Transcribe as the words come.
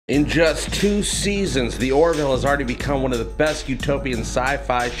In just 2 seasons, The Orville has already become one of the best utopian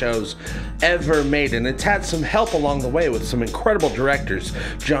sci-fi shows ever made, and it's had some help along the way with some incredible directors: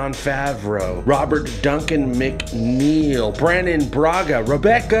 Jon Favreau, Robert Duncan McNeil, Brandon Braga,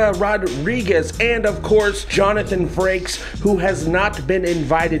 Rebecca Rodriguez, and of course, Jonathan Frakes, who has not been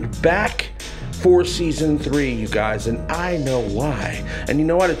invited back for season 3, you guys, and I know why. And you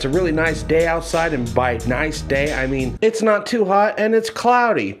know what? It's a really nice day outside, and by nice day, I mean it's not too hot and it's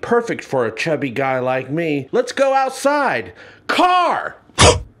cloudy. Perfect for a chubby guy like me. Let's go outside. Car!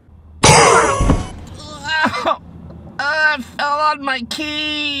 I fell on my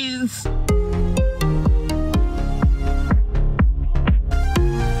keys.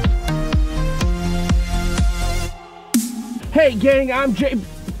 Hey gang, I'm Jay.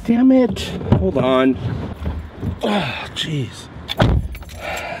 Damn it. Hold on. Oh, jeez.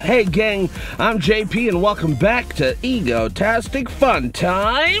 Hey gang, I'm JP and welcome back to Egotastic Fun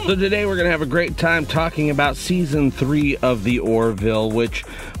Time. So today we're gonna have a great time talking about season 3 of The Orville, which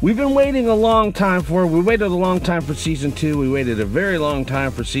we've been waiting a long time for. We waited a long time for season 2. We waited a very long time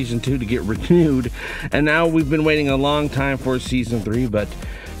for season 2 to get renewed. And now we've been waiting a long time for season 3, but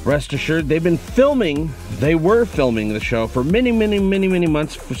rest assured, they were filming the show for many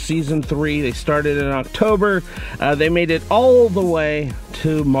months for season 3. They started in October. They made it all the way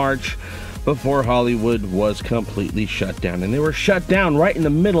to March before Hollywood was completely shut down. And they were shut down right in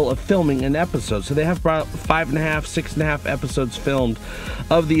the middle of filming an episode. So they have about 5.5, 6.5 episodes filmed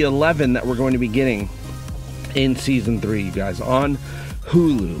of the 11 that we're going to be getting in season 3, you guys, on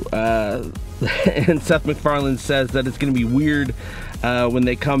Hulu. And Seth MacFarlane says that it's going to be weird when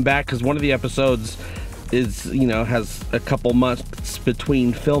they come back, because one of the episodes is, you know, has a couple months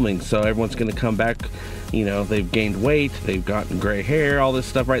between filming, so everyone's going to come back. You know, they've gained weight, they've gotten gray hair, all this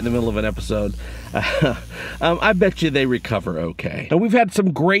stuff right in the middle of an episode. I bet you they recover okay. And we've had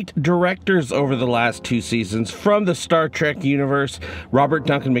some great directors over the last 2 seasons from the Star Trek universe. Robert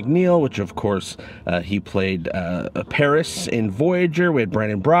Duncan McNeil, which of course he played Paris in Voyager. We had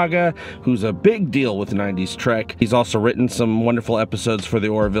Brandon Braga, who's a big deal with 90s Trek. He's also written some wonderful episodes for The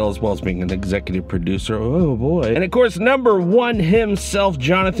Orville, as well as being an executive producer. Oh boy. And of course, #1 himself,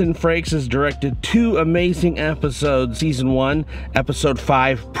 Jonathan Frakes, has directed 2 amazing episodes. Season 1, episode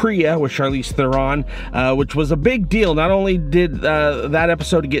 5, Priya, with Charlize Theron, which was a big deal. Not only did that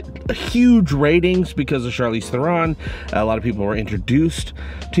episode get huge ratings because of Charlize Theron, a lot of people were introduced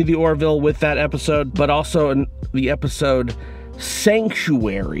to The Orville with that episode, but also in the episode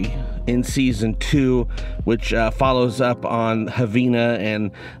Sanctuary in season 2, which follows up on Havina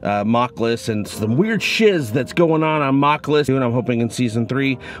and Moklis and some weird shiz that's going on Moklis. And I'm hoping in season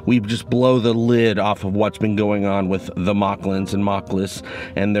 3 we just blow the lid off of what's been going on with the Moklins and Moklis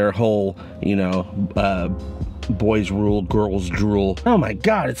and their whole, you know, boys rule, girls drool. Oh my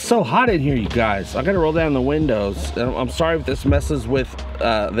god, it's so hot in here, you guys. I gotta roll down the windows. I'm sorry if this messes with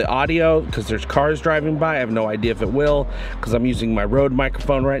the audio, because there's cars driving by. I have no idea if it will, because I'm using my Rode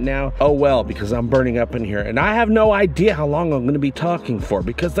microphone right now. Oh well, because I'm burning up in here, and I have no idea how long I'm gonna be talking for,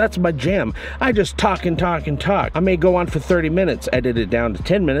 because that's my jam. I just talk and talk and talk. I may go on for 30 minutes, edit it down to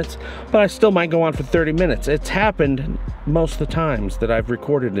 10 minutes, but I still might go on for 30 minutes. It's happened most of the times that I've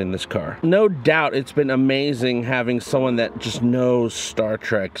recorded in this car. No doubt it's been amazing having someone that just knows Star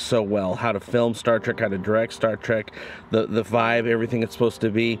Trek so well, how to film Star Trek, how to direct Star Trek, the vibe, everything it's supposed to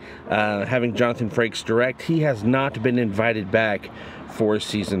be. Having Jonathan Frakes direct, he has not been invited back for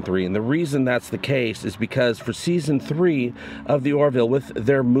season 3, and the reason that's the case is because for season 3 of The Orville, with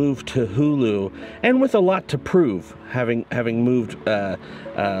their move to Hulu, and with a lot to prove, having moved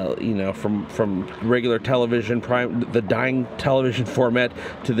you know, from regular television, the dying television format,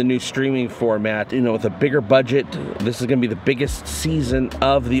 to the new streaming format, you know, with a bigger budget. This is going to be the biggest season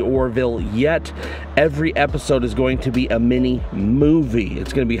of The Orville yet. Every episode is going to be a mini movie.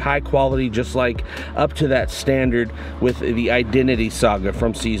 It's going to be high quality, just like up to that standard with the Identity saga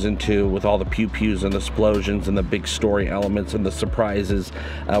from season 2, with all the pew-pews and the explosions and the big story elements and the surprises.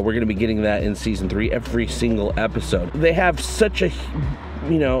 We're going to be getting that in season 3, every single episode. They have such a,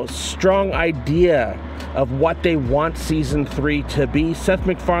 you know, strong idea of what they want season 3 to be. Seth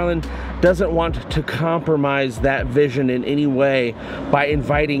MacFarlane doesn't want to compromise that vision in any way by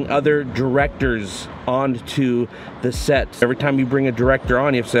inviting other directors onto the set. Every time you bring a director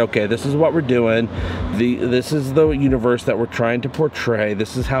on, you have to say, okay, this is what we're doing. This is the universe that we're trying to portray.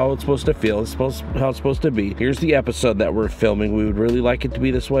 This is how it's supposed to feel. How it's supposed to be. Here's the episode that we're filming. We would really like it to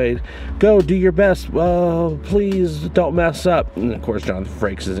be this way. Go, do your best. Well, please don't mess up. And of course, Jonathan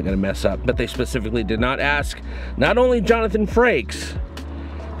Frakes isn't going to mess up. But they specifically did not ask, not only Jonathan Frakes,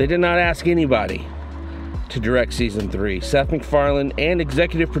 they did not ask anybody to direct season 3. Seth MacFarlane and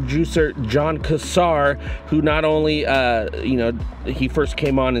executive producer John Cassar, who not only, he first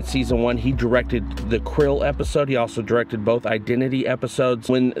came on in season 1, he directed the Krill episode. He also directed both Identity episodes.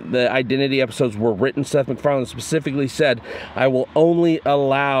 When the Identity episodes were written, Seth MacFarlane specifically said, "I will only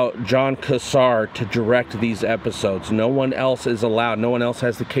allow John Cassar to direct these episodes. No one else is allowed. No one else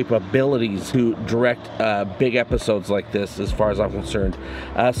has the capabilities to direct big episodes like this, as far as I'm concerned."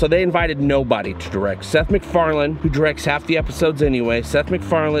 So they invited nobody to direct. Seth MacFarlane, who directs half the episodes anyway, Seth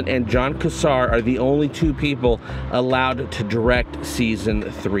MacFarlane and John Cassar are the only 2 people allowed to direct season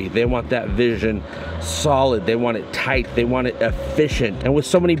 3. They want that vision solid. They want it tight. They want it efficient. And with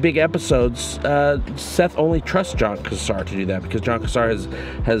so many big episodes, Seth only trusts John Cassar to do that, because John Cassar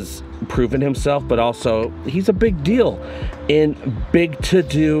has proven himself, but also he's a big deal in big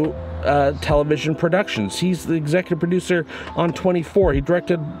to-do television productions. He's the executive producer on 24. He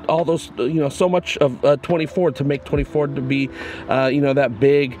directed all those, so much of 24 to make 24 to be, that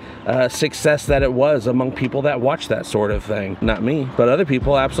big success that it was among people that watch that sort of thing. Not me, but other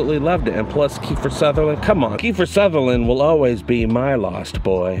people absolutely loved it. And plus, Kiefer Sutherland, come on. Kiefer Sutherland will always be my lost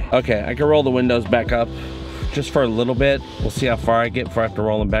boy. Okay, I can roll the windows back up just for a little bit. We'll see how far I get before I have to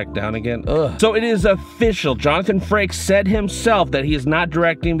roll them back down again. Ugh. So it is official. Jonathan Frakes said himself that he is not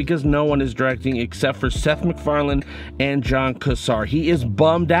directing because no one is directing except for Seth MacFarlane and John Cassar. He is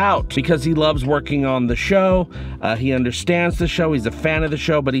bummed out because he loves working on the show. He understands the show. He's a fan of the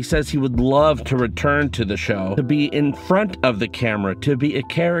show, but he says he would love to return to the show, to be in front of the camera, to be a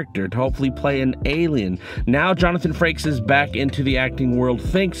character, to hopefully play an alien. Now Jonathan Frakes is back into the acting world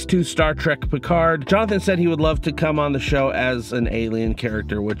thanks to Star Trek Picard. Jonathan said he would love to come on the show as an alien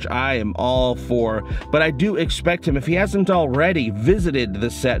character, which I am all for, but I do expect him, if he hasn't already visited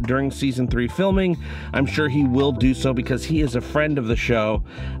the set during season 3 filming, I'm sure he will do so because he is a friend of the show.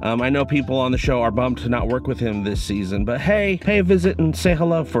 I know people on the show are bummed to not work with him this season, but hey, pay a visit and say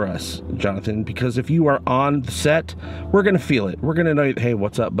hello for us, Jonathan, because if you are on the set, we're gonna feel it. We're gonna know, hey,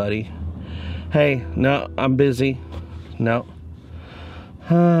 what's up, buddy? Hey, no, I'm busy. No.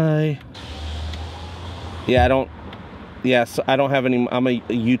 Hi. Yeah, I don't have any, I'm a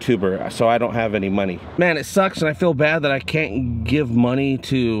YouTuber, so I don't have any money. Man, it sucks, and I feel bad that I can't give money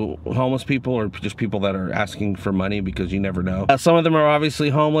to homeless people or just people that are asking for money, because you never know. Some of them are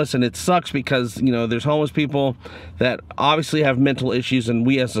obviously homeless, and it sucks because, there's homeless people that obviously have mental issues, and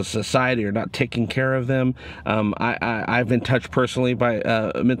we as a society are not taking care of them. I've been touched personally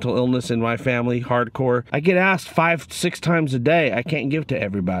by mental illness in my family, hardcore. I get asked 5-6 times a day. I can't give to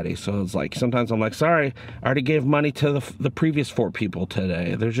everybody, so it's like, sometimes I'm like, sorry, I already gave money to the previous 4 people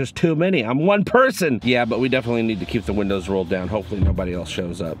today. There's just too many. I'm one person. Yeah, but we definitely need to keep the windows rolled down. Hopefully nobody else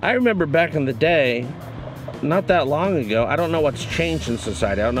shows up. I remember back in the day, not that long ago, I don't know what's changed in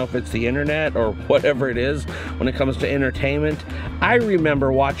society. I don't know if it's the internet or whatever it is when it comes to entertainment. I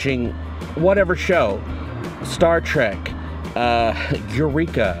remember watching whatever show, Star Trek,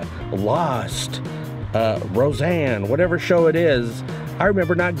 Eureka, Lost, Roseanne, whatever show it is. I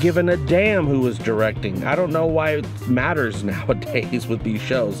remember not giving a damn who was directing. I don't know why it matters nowadays with these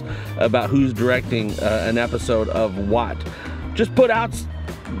shows about who's directing an episode of what. Just put out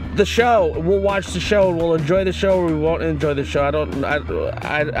the show. We'll watch the show and we'll enjoy the show, or we won't enjoy the show.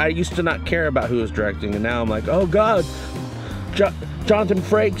 I used to not care about who was directing, and now I'm like, oh God, Jonathan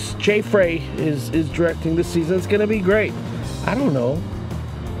Frakes, J. Frey is directing this season. It's gonna be great. I don't know.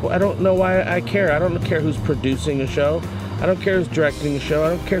 I don't know why I care. I don't care who's producing a show. I don't care who's directing a show. I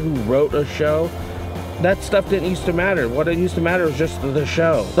don't care who wrote a show. That stuff didn't used to matter. What it used to matter was just the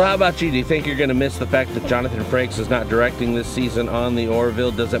show. So how about you? Do you think you're going to miss the fact that Jonathan Frakes is not directing this season on The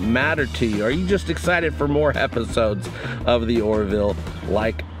Orville? Does it matter to you? Are you just excited for more episodes of The Orville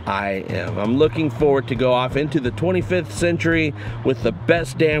like I am? I'm looking forward to go off into the 25th century with the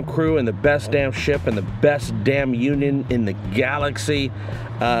best damn crew and the best damn ship and the best damn union in the galaxy.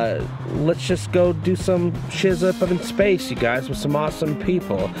 Let's just go do some shiz up in space, you guys, with some awesome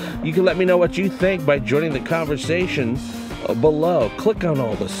people. You can let me know what you think by joining the conversation below. Click on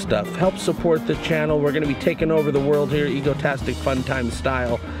all this stuff. Help support the channel. We're going to be taking over the world here, egotastic fun time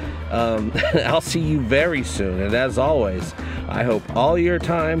style. I'll see you very soon, and as always, I hope all your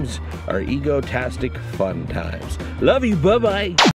times are egotastic fun times. Love you, bye-bye.